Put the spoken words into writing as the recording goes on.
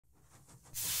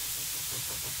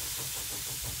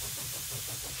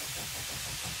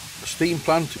steam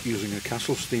plant using a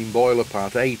Castle steam boiler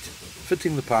part 8,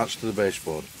 fitting the parts to the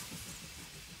baseboard.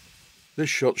 This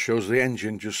shot shows the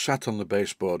engine just sat on the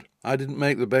baseboard. I didn't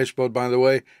make the baseboard, by the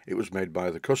way, it was made by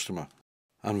the customer.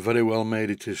 And very well made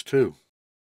it is too.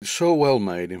 It's so well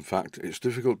made, in fact, it's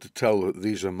difficult to tell that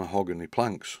these are mahogany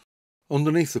planks.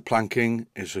 Underneath the planking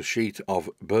is a sheet of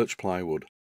birch plywood.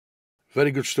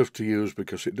 Very good stuff to use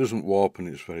because it doesn't warp and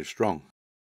it's very strong.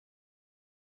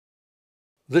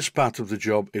 This part of the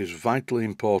job is vitally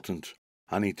important.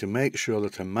 I need to make sure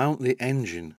that I mount the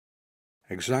engine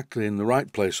exactly in the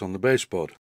right place on the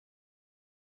baseboard.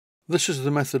 This is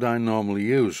the method I normally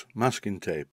use, masking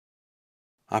tape.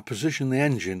 I position the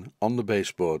engine on the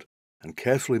baseboard and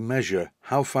carefully measure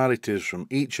how far it is from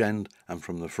each end and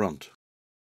from the front.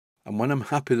 And when I'm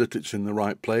happy that it's in the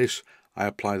right place, I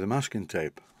apply the masking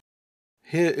tape.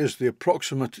 Here is the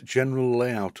approximate general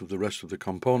layout of the rest of the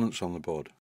components on the board.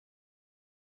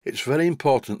 It's very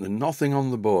important that nothing on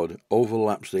the board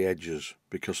overlaps the edges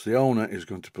because the owner is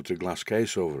going to put a glass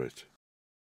case over it.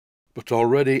 But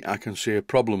already I can see a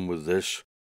problem with this.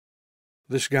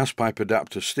 This gas pipe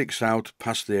adapter sticks out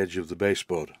past the edge of the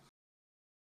baseboard.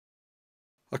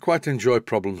 I quite enjoy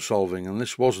problem solving and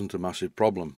this wasn't a massive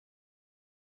problem.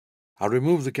 I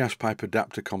removed the gas pipe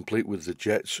adapter complete with the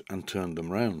jets and turned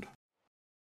them round.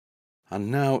 And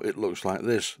now it looks like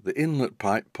this. The inlet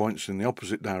pipe points in the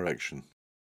opposite direction.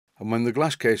 And when the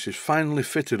glass case is finally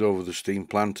fitted over the steam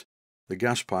plant, the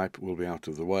gas pipe will be out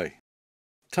of the way.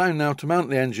 Time now to mount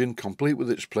the engine, complete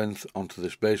with its plinth, onto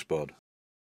this baseboard.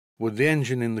 With the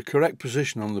engine in the correct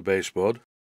position on the baseboard,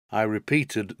 I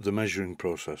repeated the measuring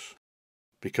process.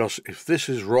 Because if this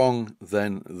is wrong,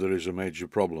 then there is a major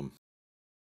problem.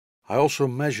 I also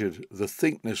measured the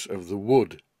thickness of the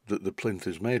wood that the plinth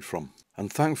is made from,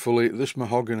 and thankfully this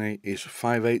mahogany is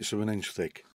 5/8 of an inch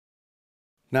thick.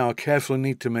 Now I carefully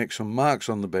need to make some marks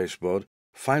on the baseboard,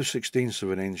 5/16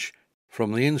 of an inch,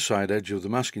 from the inside edge of the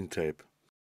masking tape.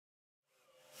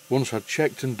 Once I'd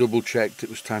checked and double checked, it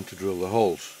was time to drill the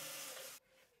holes.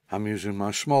 I'm using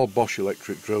my small Bosch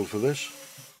electric drill for this,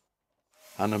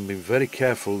 and I'm being very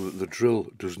careful that the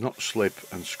drill does not slip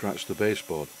and scratch the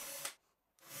baseboard.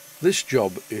 This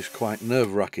job is quite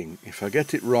nerve-wracking. If I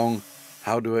get it wrong,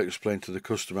 how do I explain to the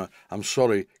customer, "I'm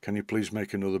sorry, can you please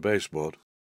make another baseboard?"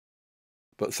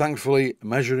 But thankfully,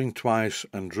 measuring twice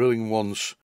and drilling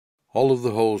once, all of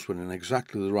the holes were in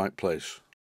exactly the right place.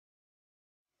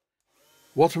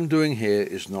 What I'm doing here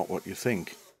is not what you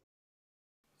think.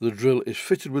 The drill is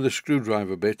fitted with a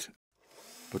screwdriver bit,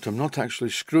 but I'm not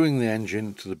actually screwing the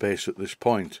engine to the base at this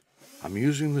point. I'm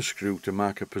using the screw to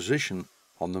mark a position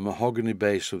on the mahogany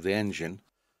base of the engine,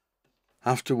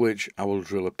 after which I will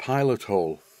drill a pilot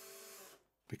hole,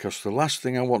 because the last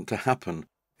thing I want to happen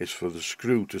is for the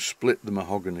screw to split the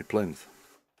mahogany plinth.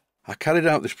 I carried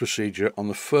out this procedure on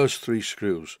the first 3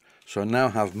 screws, so I now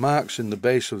have marks in the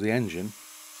base of the engine,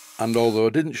 and although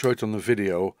I didn't show it on the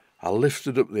video, I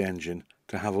lifted up the engine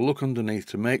to have a look underneath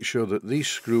to make sure that these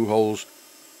screw holes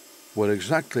were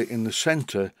exactly in the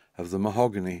centre of the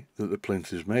mahogany that the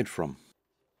plinth is made from.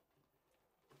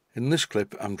 In this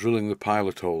clip I'm drilling the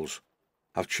pilot holes.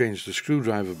 I've changed the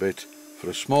screwdriver bit for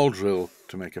a small drill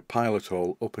to make a pilot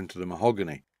hole up into the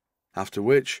mahogany, after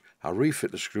which I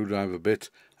refit the screwdriver bit,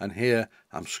 and here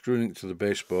I'm screwing it to the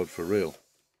baseboard for real.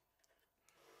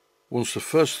 Once the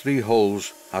first 3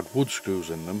 holes had wood screws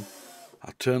in them,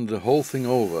 I turned the whole thing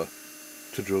over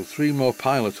to drill 3 more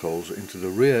pilot holes into the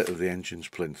rear of the engine's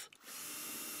plinth.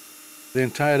 The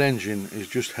entire engine is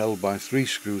just held by 3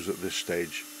 screws at this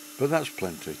stage, but that's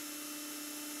plenty,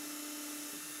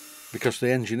 because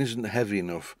the engine isn't heavy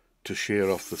enough to shear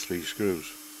off the 3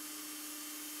 screws.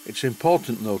 It's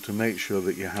important though to make sure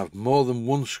that you have more than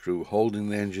one screw holding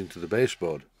the engine to the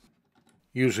baseboard.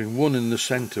 Using one in the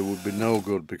centre would be no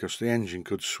good because the engine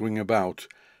could swing about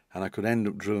and I could end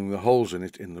up drilling the holes in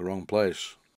it in the wrong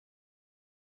place.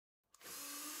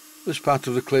 This part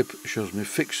of the clip shows me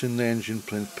fixing the engine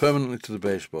plinth permanently to the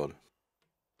baseboard.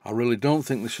 I really don't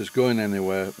think this is going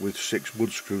anywhere with 6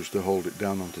 wood screws to hold it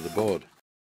down onto the board.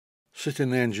 Sitting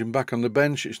the engine back on the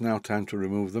bench, it's now time to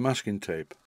remove the masking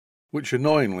tape, which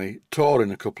annoyingly tore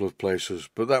in a couple of places,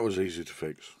 but that was easy to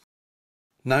fix.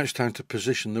 Now it's time to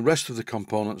position the rest of the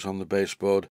components on the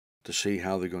baseboard to see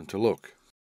how they're going to look.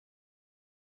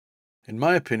 In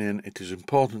my opinion, it is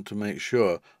important to make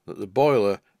sure that the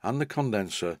boiler and the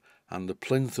condenser and the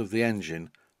plinth of the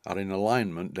engine are in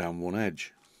alignment down one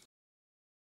edge.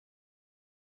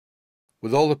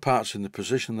 With all the parts in the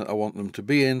position that I want them to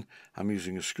be in, I'm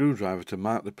using a screwdriver to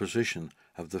mark the position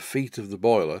of the feet of the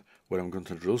boiler where I'm going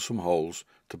to drill some holes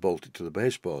to bolt it to the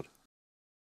baseboard.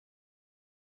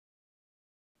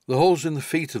 The holes in the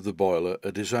feet of the boiler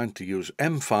are designed to use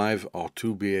M5 or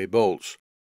 2BA bolts,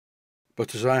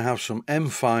 but as I have some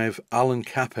M5 Allen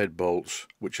caphead bolts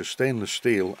which are stainless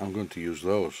steel, I'm going to use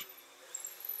those.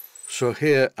 So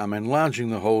here I'm enlarging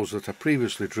the holes that I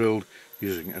previously drilled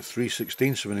using a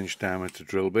 3/16 of an inch diameter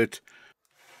drill bit,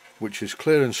 which is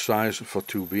clearance size for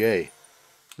 2BA.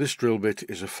 This drill bit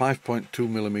is a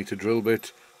 5.2mm drill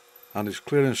bit and is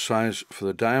clearance size for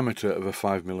the diameter of a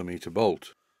 5mm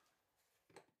bolt.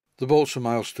 The bolts are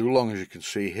miles too long, as you can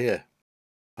see here,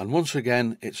 and once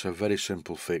again it's a very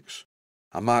simple fix.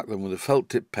 I mark them with a felt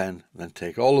tip pen, then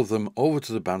take all of them over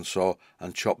to the bandsaw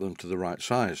and chop them to the right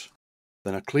size.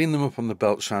 Then I clean them up on the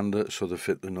belt sander so they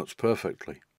fit the nuts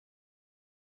perfectly.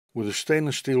 With a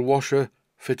stainless steel washer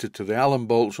fitted to the Allen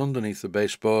bolts underneath the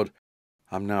baseboard,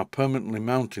 I'm now permanently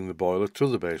mounting the boiler to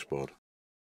the baseboard.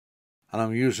 And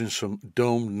I'm using some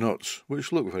domed nuts,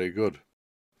 which look very good.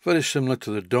 Very similar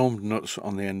to the domed nuts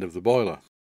on the end of the boiler.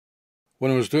 When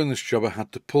I was doing this job I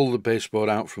had to pull the baseboard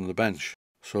out from the bench,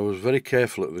 so I was very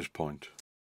careful at this point.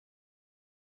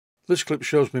 This clip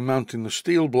shows me mounting the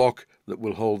steel block that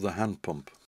will hold the hand pump.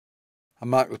 I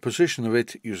mark the position of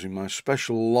it using my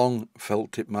special long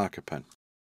felt tip marker pen.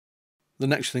 The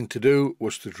next thing to do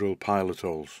was to drill pilot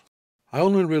holes. I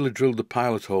only really drilled the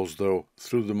pilot holes though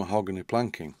through the mahogany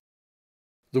planking.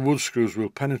 The wood screws will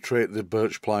penetrate the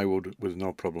birch plywood with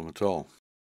no problem at all.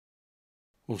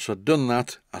 Once I'd done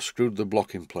that, I screwed the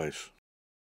block in place.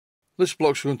 This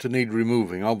block's going to need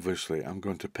removing, obviously. I'm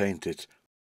going to paint it.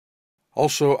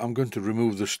 Also, I'm going to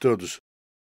remove the studs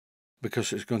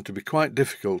because it's going to be quite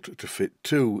difficult to fit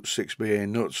two 6BA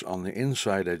nuts on the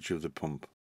inside edge of the pump.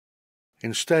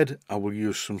 Instead, I will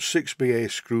use some 6BA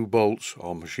screw bolts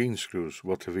or machine screws,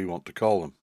 whatever you want to call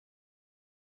them.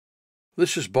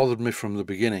 This has bothered me from the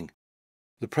beginning.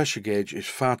 The pressure gauge is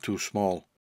far too small.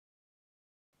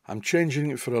 I'm changing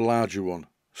it for a larger one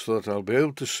so that I'll be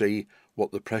able to see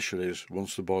what the pressure is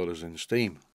once the boiler's in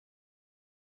steam.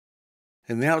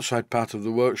 In the outside part of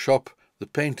the workshop, the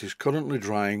paint is currently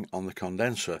drying on the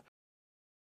condenser,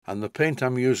 and the paint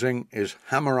I'm using is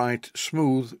Hammerite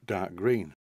Smooth Dark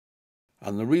Green.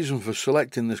 And the reason for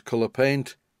selecting this colour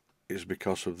paint is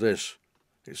because of this.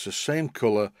 It's the same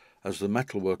colour as the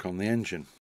metalwork on the engine.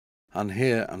 And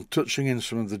here I'm touching in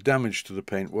some of the damage to the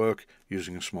paintwork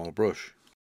using a small brush.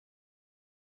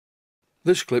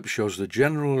 This clip shows the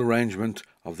general arrangement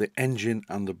of the engine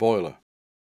and the boiler.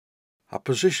 I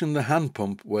position the hand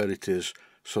pump where it is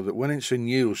so that when it's in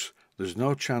use there's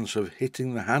no chance of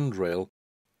hitting the handrail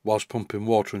whilst pumping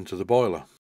water into the boiler.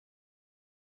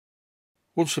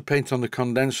 Once the paint on the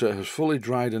condenser has fully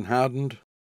dried and hardened,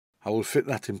 I will fit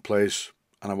that in place,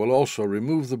 and I will also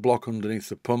remove the block underneath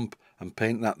the pump and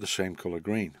paint that the same colour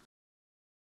green.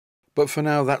 But for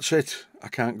now that's it. I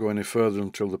can't go any further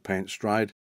until the paint's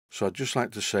dried, so I'd just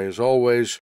like to say, as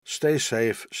always, stay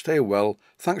safe, stay well,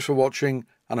 thanks for watching,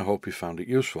 and I hope you found it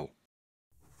useful.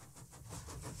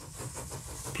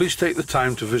 Please take the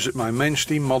time to visit my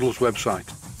Mainsteam Models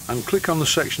website and click on the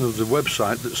section of the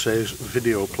website that says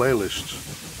Video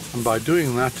Playlists, and by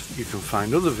doing that you can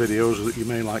find other videos that you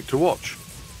may like to watch.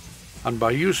 And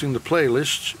by using the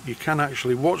playlists you can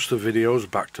actually watch the videos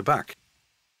back to back.